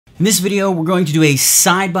In this video, we're going to do a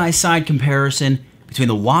side-by-side comparison between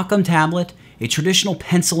the Wacom tablet, a traditional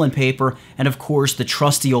pencil and paper, and of course the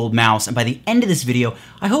trusty old mouse. And by the end of this video,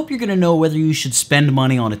 I hope you're going to know whether you should spend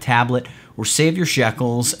money on a tablet or save your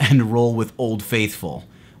shekels and roll with Old Faithful.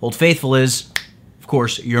 Old Faithful is, of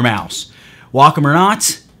course, your mouse. Wacom or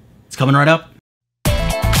not, it's coming right up.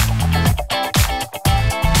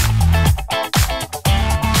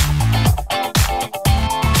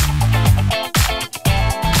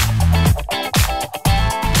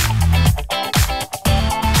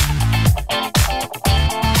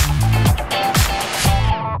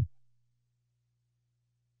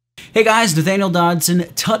 Hey guys, Nathaniel Dodson,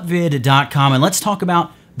 Tutvid.com, and let's talk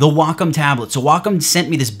about the Wacom tablet. So Wacom sent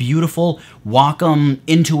me this beautiful Wacom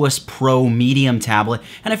Intuos Pro Medium tablet,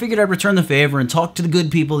 and I figured I'd return the favor and talk to the good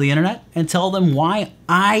people of the internet and tell them why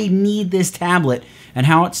I need this tablet and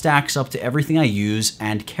how it stacks up to everything I use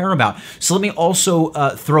and care about. So let me also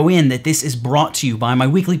throw in that this is brought to you by my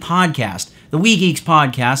weekly podcast, the We Geeks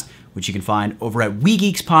Podcast, which you can find over at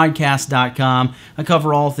wegeekspodcast.com. I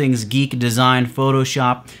cover all things geek, design,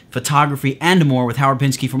 Photoshop, photography, and more with Howard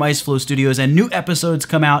Pinsky from IceFlow Studios, and new episodes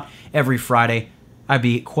come out every Friday. I'd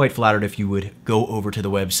be quite flattered if you would go over to the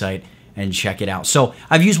website and check it out. So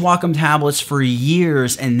I've used Wacom tablets for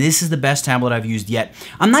years, and this is the best tablet I've used yet.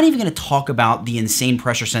 I'm not even going to talk about the insane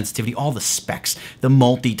pressure sensitivity, all the specs, the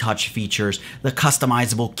multi-touch features, the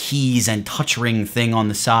customizable keys and touch ring thing on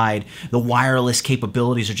the side, the wireless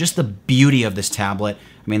capabilities, or just the beauty of this tablet.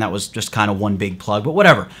 I mean, that was just kind of one big plug, but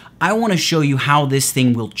whatever. I want to show you how this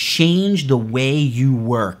thing will change the way you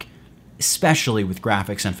work, especially with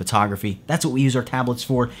graphics and photography. That's what we use our tablets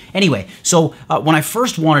for. Anyway, so when I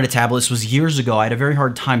first wanted a tablet, this was years ago, I had a very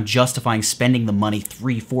hard time justifying spending the money,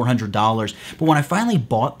 $300, $400. But when I finally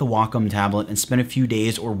bought the Wacom tablet and spent a few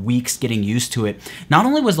days or weeks getting used to it, not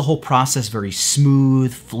only was the whole process very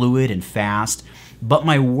smooth, fluid, and fast, but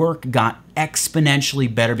my work got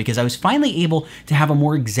exponentially better because I was finally able to have a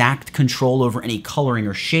more exact control over any coloring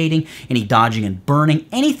or shading, any dodging and burning,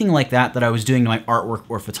 anything like that that I was doing to my artwork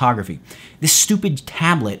or photography. This stupid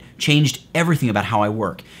tablet changed everything about how I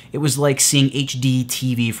work. It was like seeing HD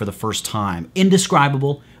TV for the first time.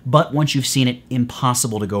 Indescribable, but once you've seen it,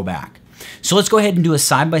 impossible to go back. So let's go ahead and do a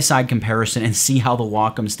side-by-side comparison and see how the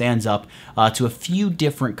Wacom stands up to a few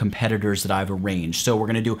different competitors that I've arranged. So we're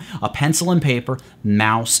going to do a pencil and paper,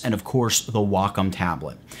 mouse, and of course the Wacom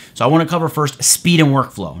tablet. So I want to cover first speed and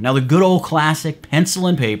workflow. Now the good old classic pencil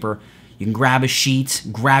and paper, you can grab a sheet,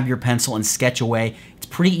 grab your pencil, and sketch away. It's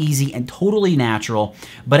pretty easy and totally natural,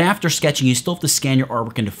 but after sketching, you still have to scan your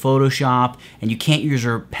artwork into Photoshop, and you can't use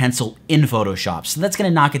your pencil in Photoshop. So that's going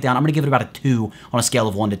to knock it down. I'm going to give it about a 2 on a scale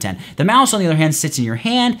of 1 to 10. The mouse, on the other hand, sits in your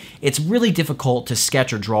hand. It's really difficult to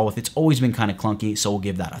sketch or draw with. It's always been kind of clunky, so we'll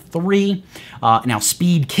give that a 3. Now,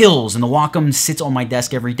 speed kills, and the Wacom sits on my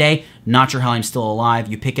desk every day. Not sure how I'm still alive.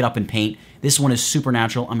 You pick it up in Paint. This one is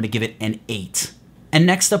supernatural. I'm going to give it an 8. And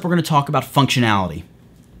next up, we're going to talk about functionality.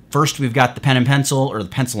 First, we've got the pen and pencil, or the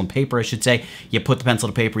pencil and paper, I should say. You put the pencil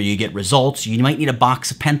to paper, you get results. You might need a box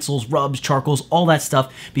of pencils, rubs, charcoals, all that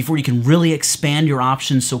stuff before you can really expand your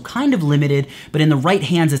options, so kind of limited, but in the right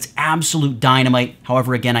hands, it's absolute dynamite.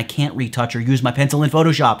 However, again, I can't retouch or use my pencil in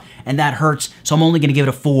Photoshop, and that hurts, so I'm only going to give it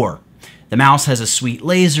a 4. The mouse has a sweet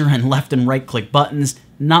laser and left and right click buttons.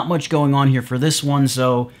 Not much going on here for this one,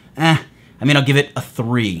 so I'll give it a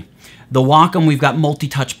 3. The Wacom, we've got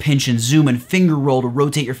multi-touch pinch and zoom and finger roll to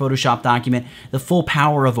rotate your Photoshop document, the full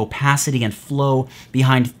power of opacity and flow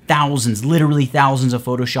behind thousands, literally thousands of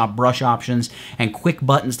Photoshop brush options, and quick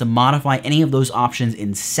buttons to modify any of those options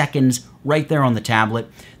in seconds right there on the tablet.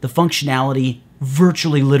 The functionality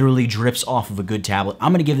virtually literally drips off of a good tablet.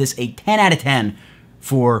 I'm going to give this a 10 out of 10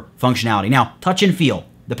 for functionality. Now, touch and feel.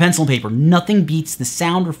 The pencil and paper, nothing beats the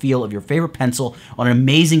sound or feel of your favorite pencil on an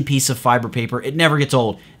amazing piece of fiber paper. It never gets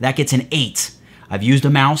old. That gets an 8. I've used a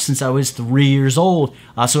mouse since I was 3 years old,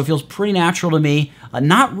 so it feels pretty natural to me.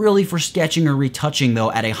 Not really for sketching or retouching,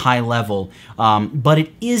 though, at a high level, but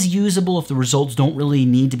it is usable if the results don't really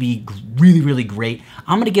need to be really, really great.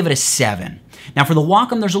 I'm going to give it a 7. Now for the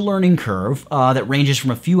Wacom, there's a learning curve that ranges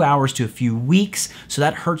from a few hours to a few weeks, so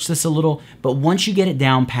that hurts this a little, but once you get it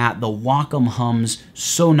down pat, the Wacom hums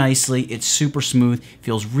so nicely. It's super smooth,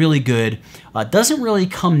 feels really good. Doesn't really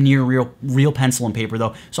come near real pencil and paper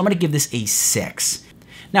though, so I'm going to give this a 6.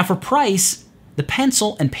 Now for price, the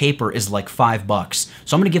pencil and paper is like $5,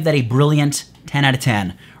 so I'm going to give that a brilliant 10 out of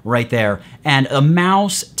 10. right there. And a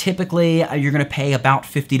mouse, typically you're going to pay about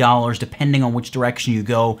 $50 depending on which direction you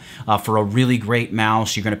go. For a really great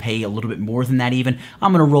mouse, you're going to pay a little bit more than that even.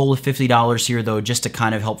 I'm going to roll with $50 here though, just to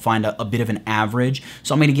kind of help find a bit of an average.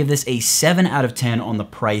 So I'm going to give this a 7 out of 10 on the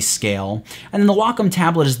price scale. And then the Wacom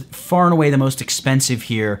tablet is far and away the most expensive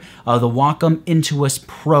here. The Wacom Intuos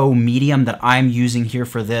Pro Medium that I'm using here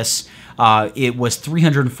for this, it was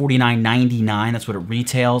 $349.99. That's what it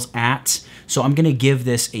retails at. So I'm going to give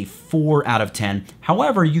this a 4 out of 10.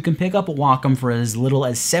 However, you can pick up a Wacom for as little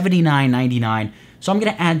as $79.99. So I'm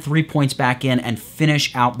going to add 3 points back in and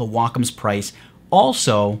finish out the Wacom's price.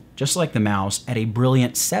 Also, just like the mouse, at a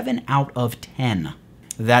brilliant 7 out of 10.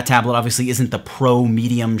 That tablet obviously isn't the Pro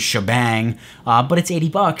Medium shebang, but it's 80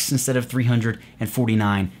 bucks instead of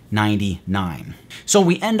 $349.99. So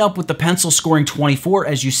we end up with the pencil scoring 24.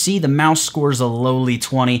 As you see, the mouse scores a lowly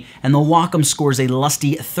 20, and the Wacom scores a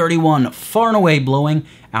lusty 31, far and away blowing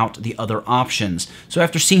out the other options. So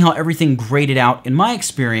after seeing how everything graded out, in my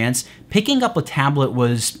experience, picking up a tablet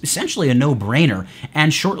was essentially a no-brainer,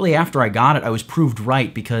 and shortly after I got it, I was proved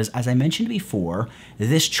right because, as I mentioned before,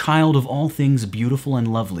 this child of all things beautiful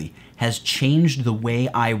and lovely has changed the way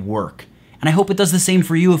I work. And I hope it does the same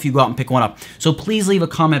for you if you go out and pick one up. So please leave a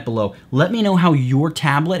comment below. Let me know how your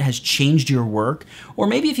tablet has changed your work, or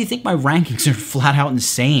maybe if you think my rankings are flat out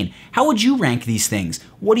insane. How would you rank these things?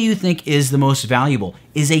 What do you think is the most valuable?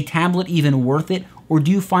 Is a tablet even worth it, or do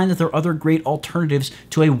you find that there are other great alternatives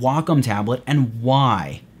to a Wacom tablet, and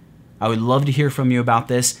why? I would love to hear from you about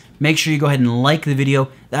this. Make sure you go ahead and like the video.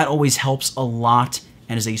 That always helps a lot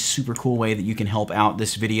and is a super cool way that you can help out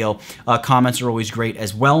this video. Comments are always great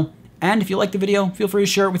as well. And if you like the video, feel free to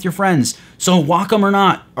share it with your friends. So Wacom or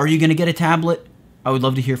not, are you going to get a tablet? I would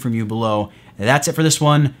love to hear from you below. That's it for this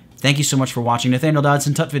one. Thank you so much for watching. Nathaniel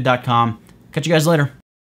Dodson, Tutvid.com. Catch you guys later.